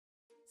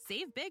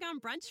Save big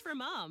on brunch for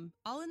mom,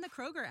 all in the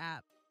Kroger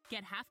app.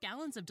 Get half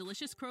gallons of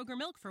delicious Kroger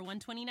milk for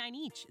 $1.29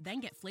 each. Then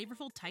get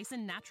flavorful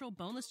Tyson natural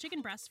boneless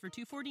chicken breasts for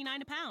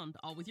 $2.49 a pound,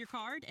 all with your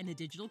card and a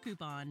digital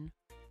coupon.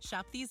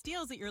 Shop these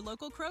deals at your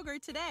local Kroger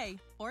today,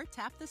 or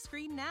tap the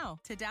screen now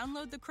to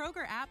download the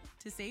Kroger app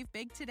to save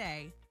big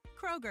today.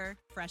 Kroger,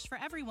 fresh for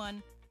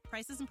everyone.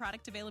 Prices and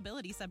product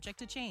availability subject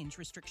to change.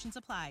 Restrictions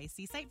apply.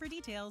 See site for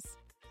details.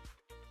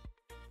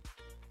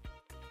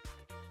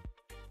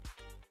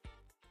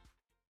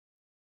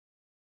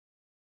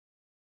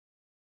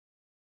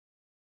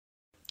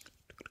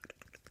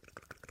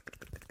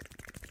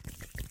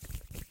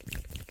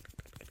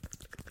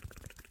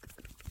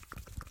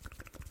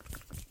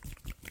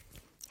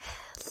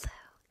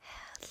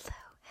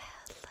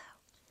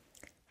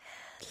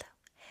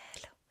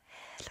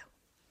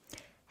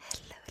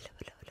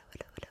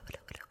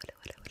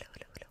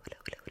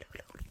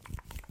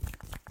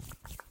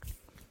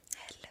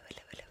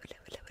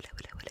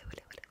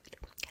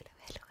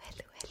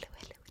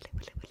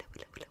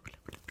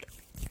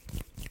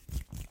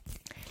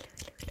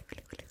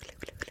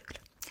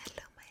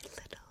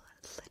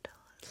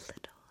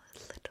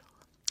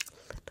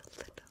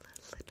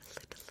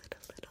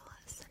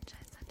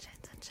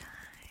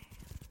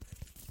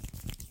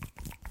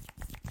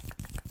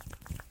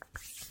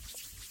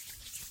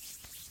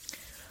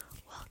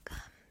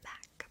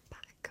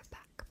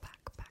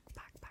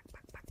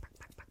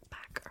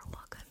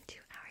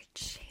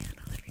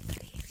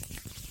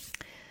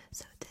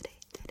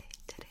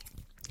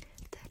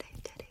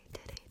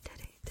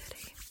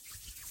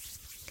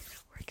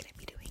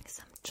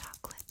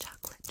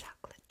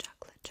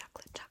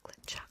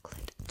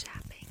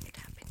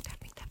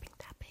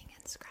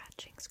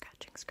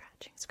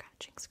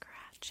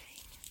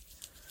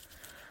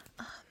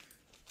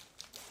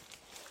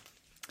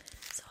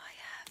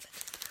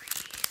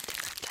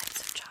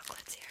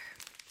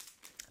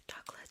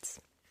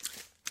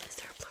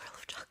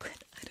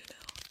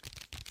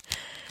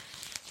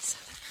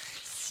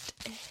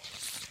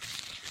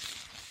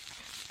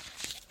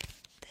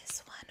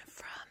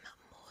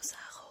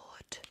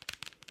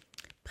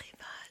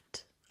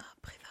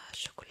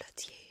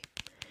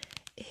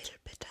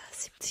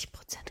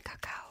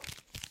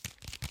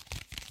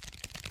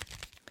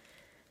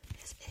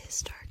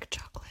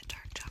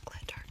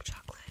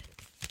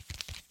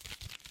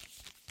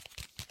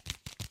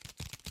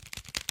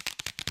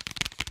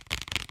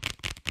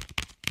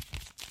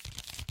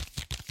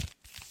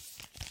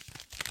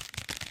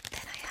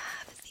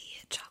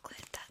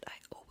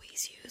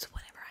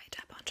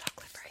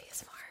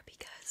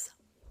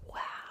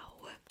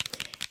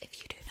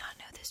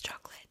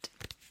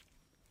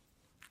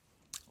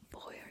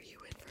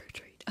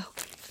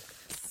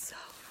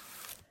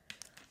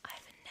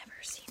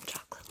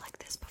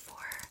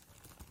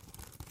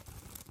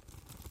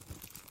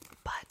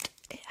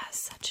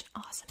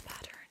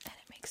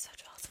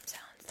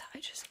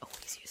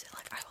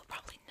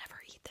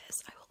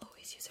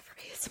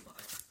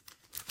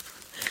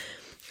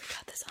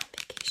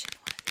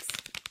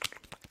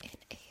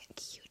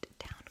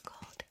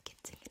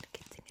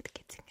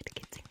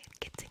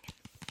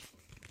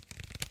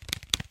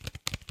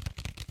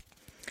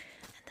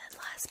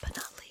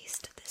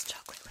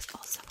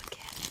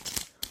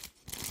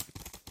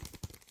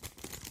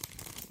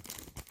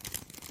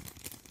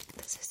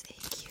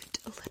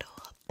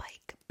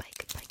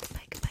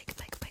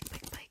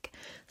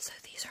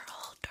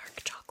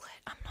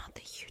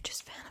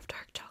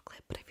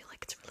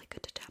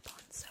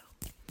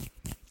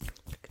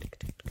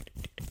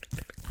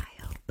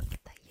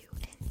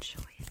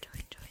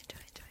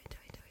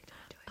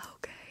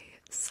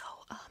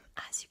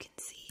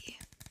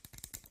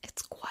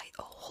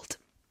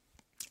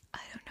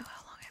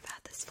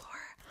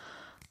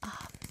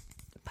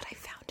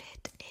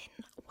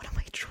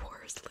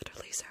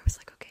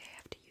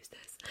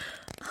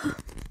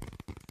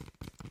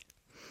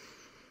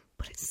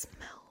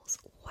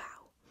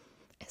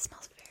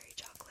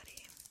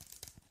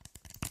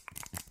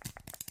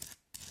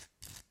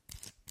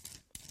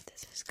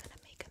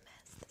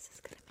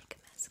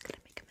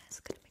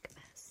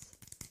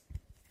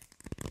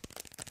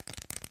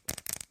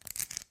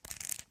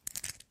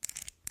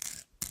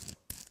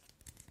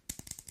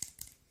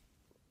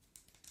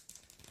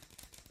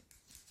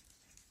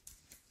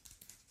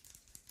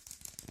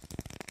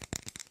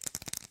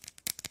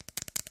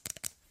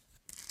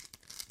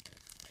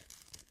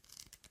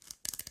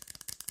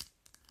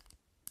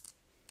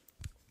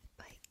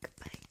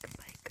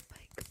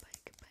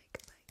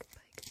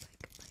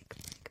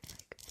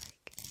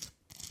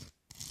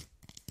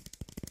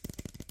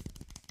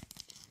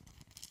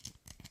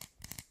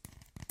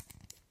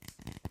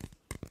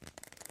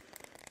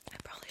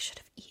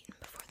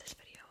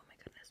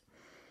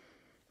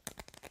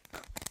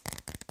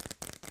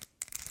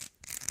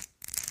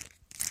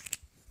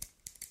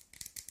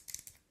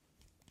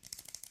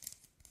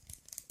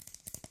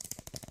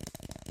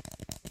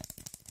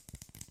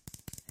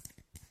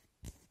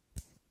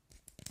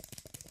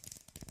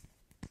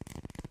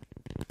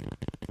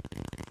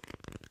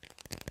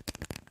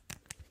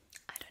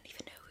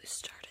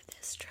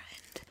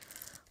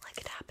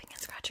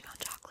 scratching on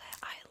chocolate.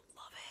 I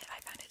love it. I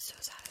find it so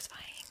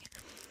satisfying.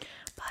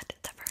 But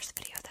the first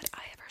video that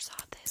I ever saw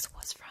this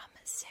was from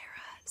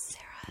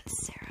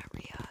Sarah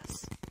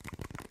Rios.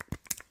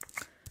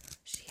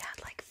 She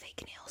had like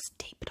fake nails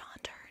taped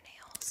onto her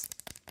nails.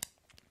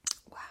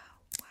 Wow.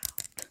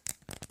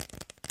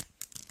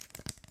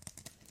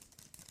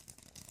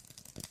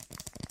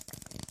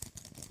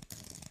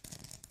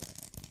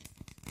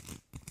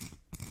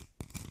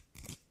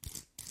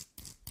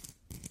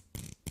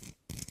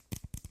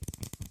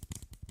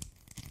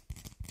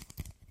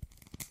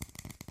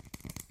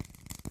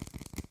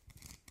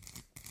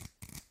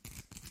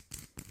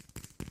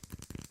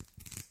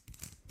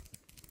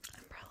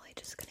 I'm probably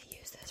just gonna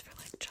use this for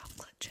like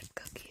chocolate chip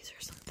cookies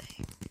or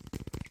something,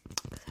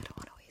 because I don't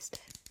want to waste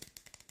it.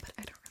 But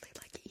I don't really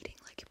like eating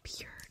like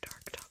pure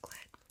dark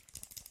chocolate.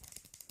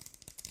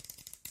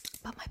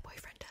 But my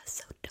boyfriend does,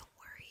 so don't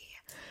worry.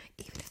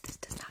 Even if this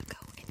does not go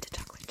into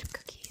chocolate chip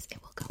cookies,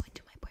 it will go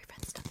into my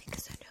boyfriend's stomach,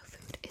 so no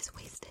food is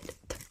wasted.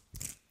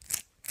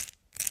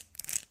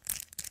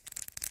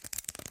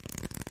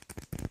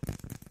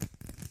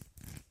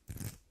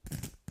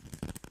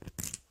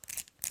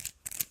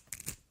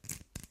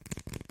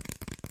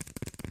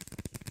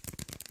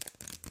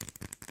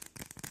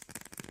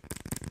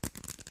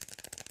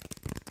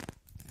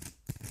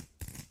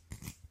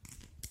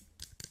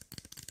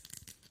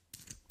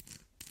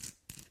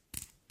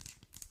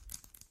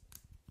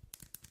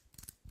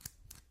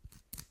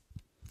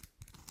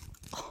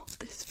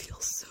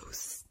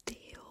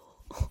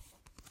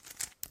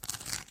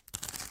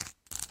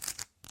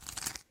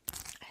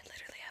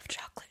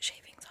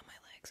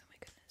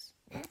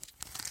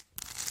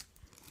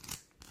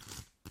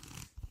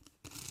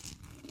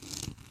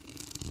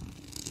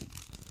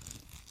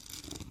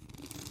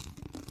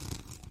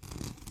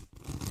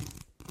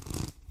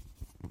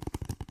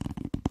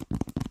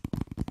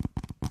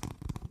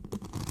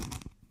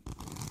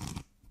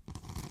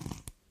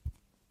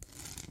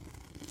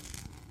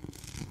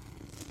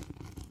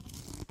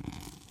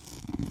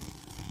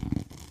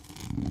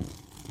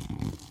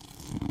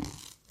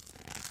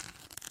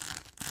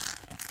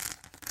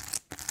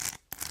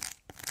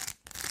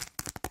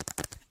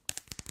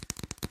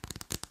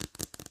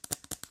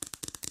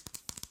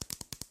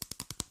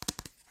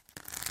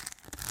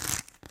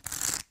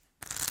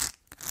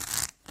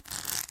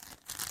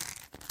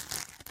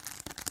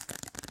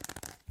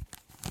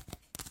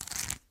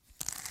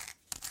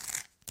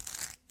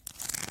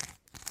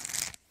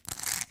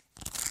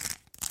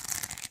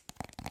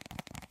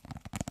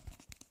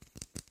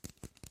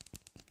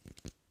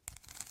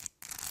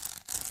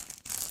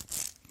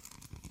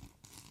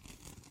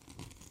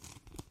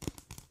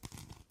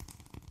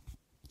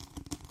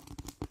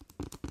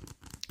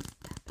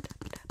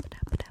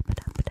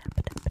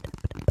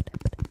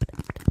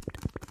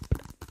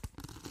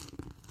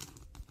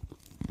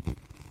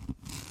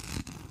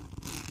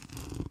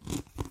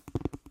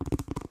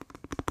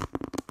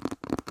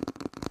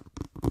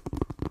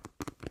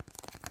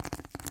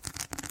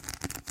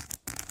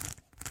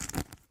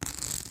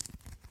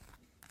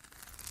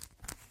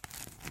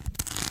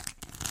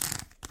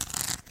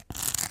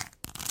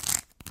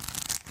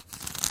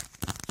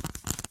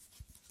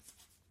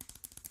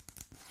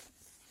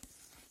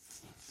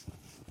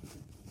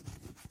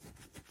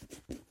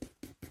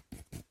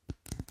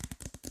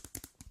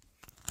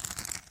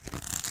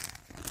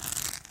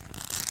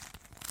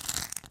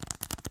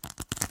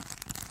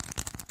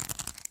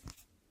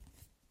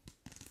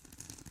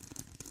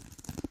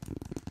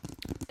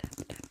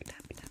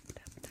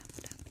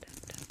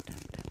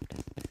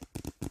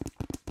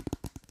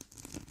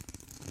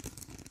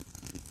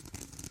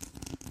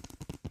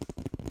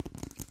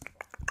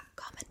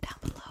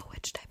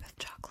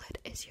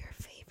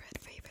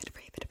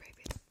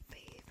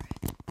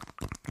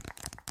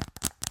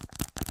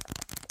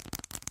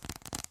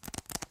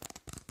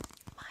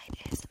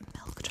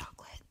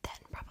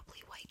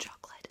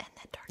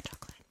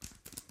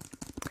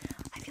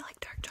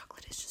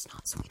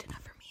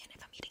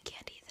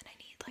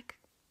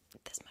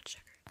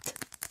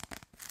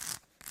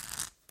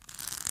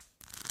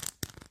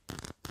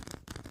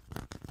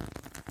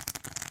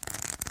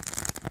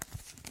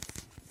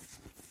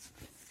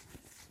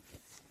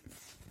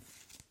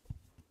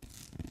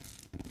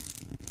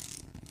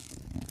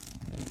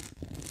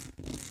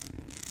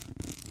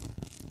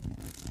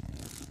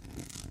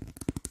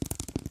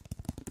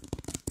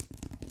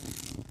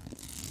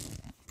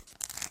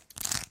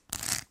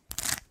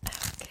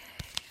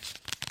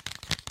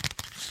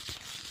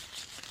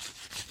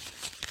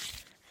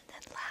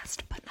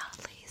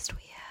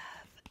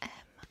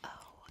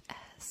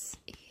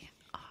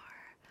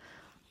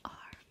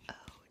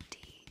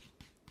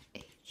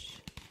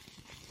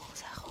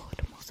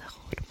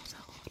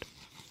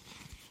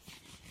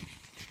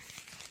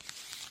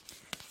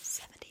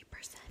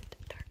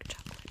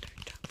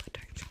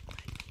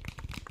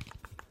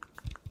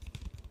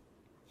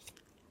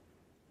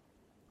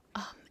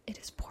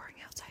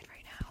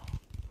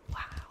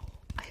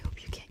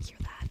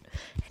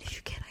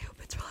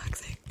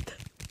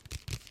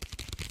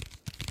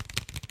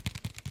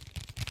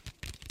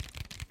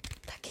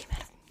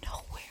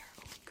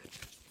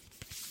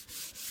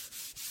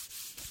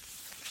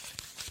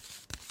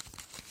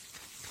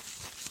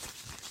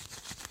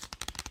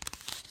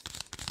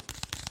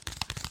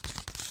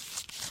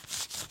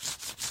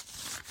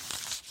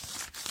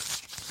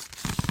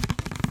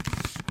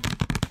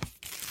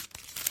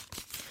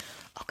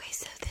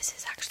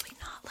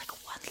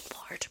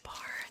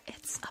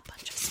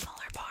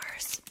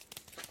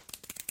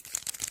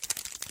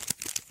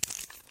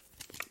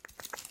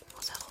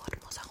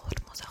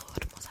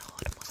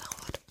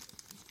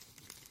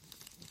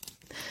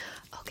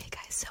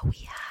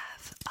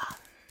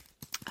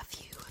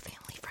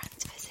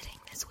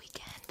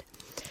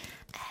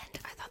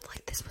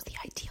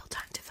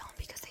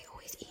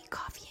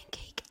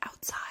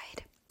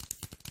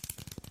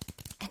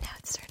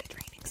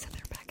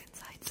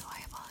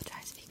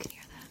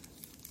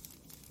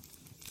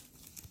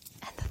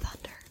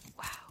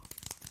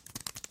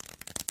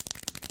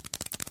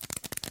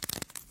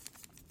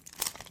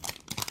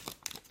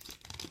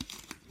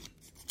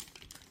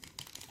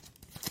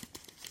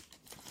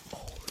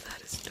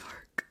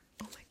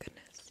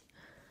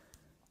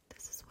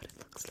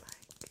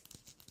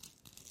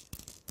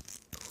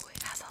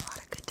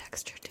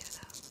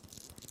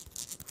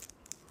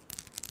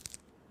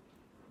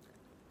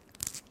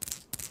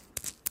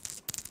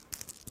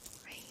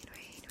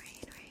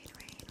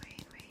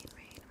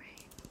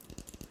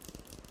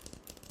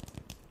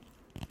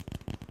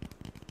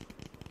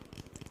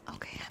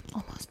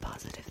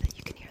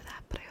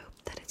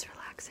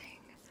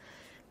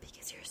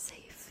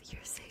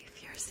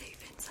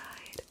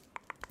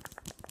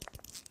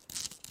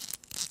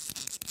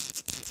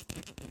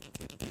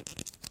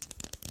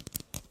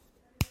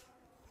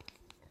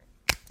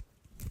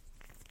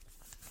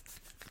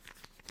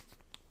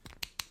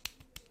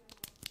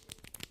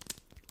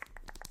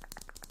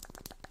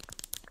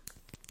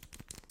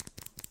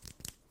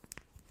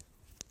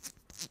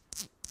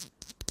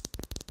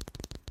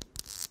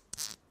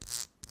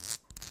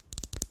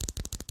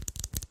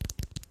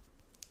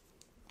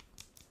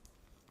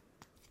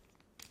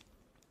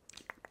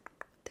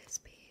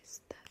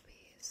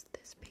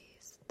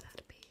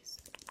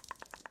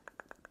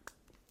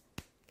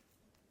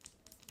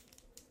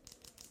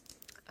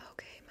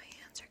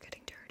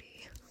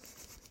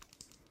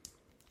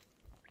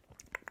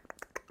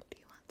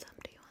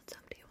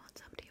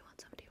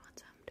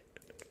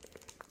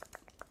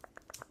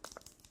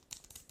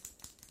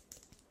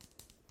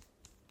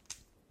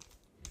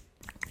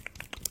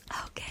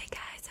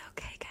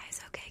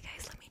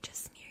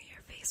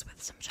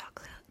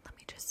 chocolate. Let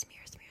me just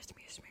smear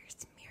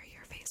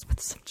your face with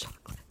some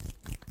chocolate.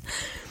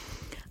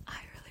 I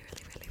really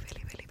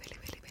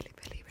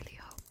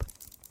hope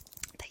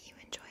that you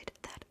enjoyed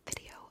that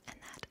video and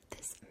that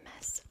this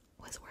mess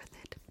was worth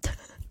it.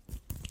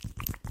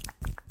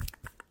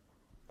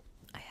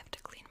 I have to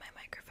clean my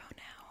microphone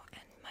now,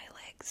 and my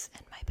legs,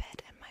 and my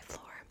bed, and my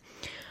floor,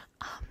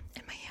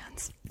 and my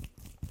hands.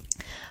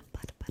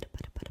 But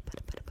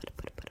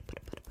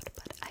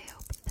I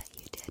hope that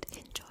you did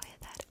enjoy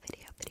that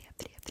video,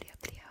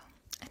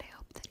 and I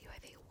hope that you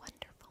have a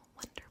wonderful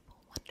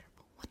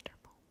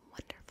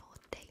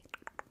day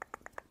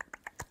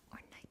or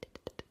night,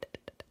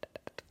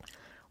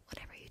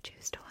 whatever you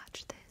choose to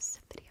watch this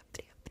video.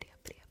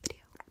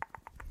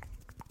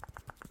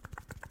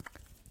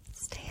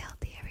 Stay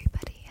healthy,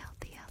 everybody.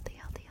 Healthy.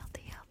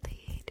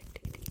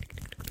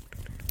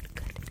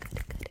 Good.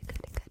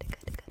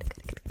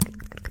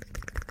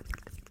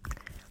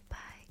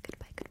 Bye.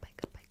 Goodbye.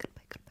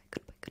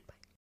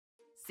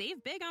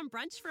 Save big on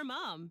brunch for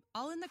mom,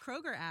 all in the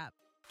Kroger app.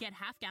 Get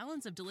half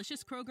gallons of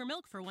delicious Kroger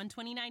milk for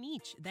 $1.29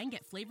 each. Then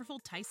get flavorful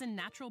Tyson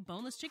natural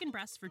boneless chicken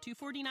breasts for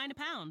 $2.49 a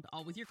pound,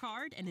 all with your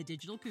card and a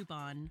digital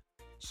coupon.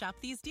 Shop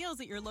these deals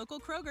at your local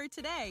Kroger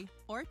today,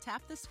 or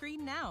tap the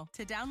screen now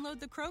to download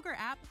the Kroger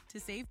app to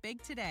save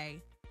big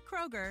today.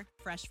 Kroger,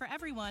 fresh for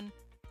everyone.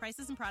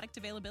 Prices and product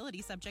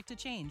availability subject to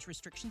change.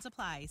 Restrictions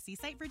apply. See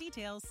site for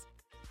details.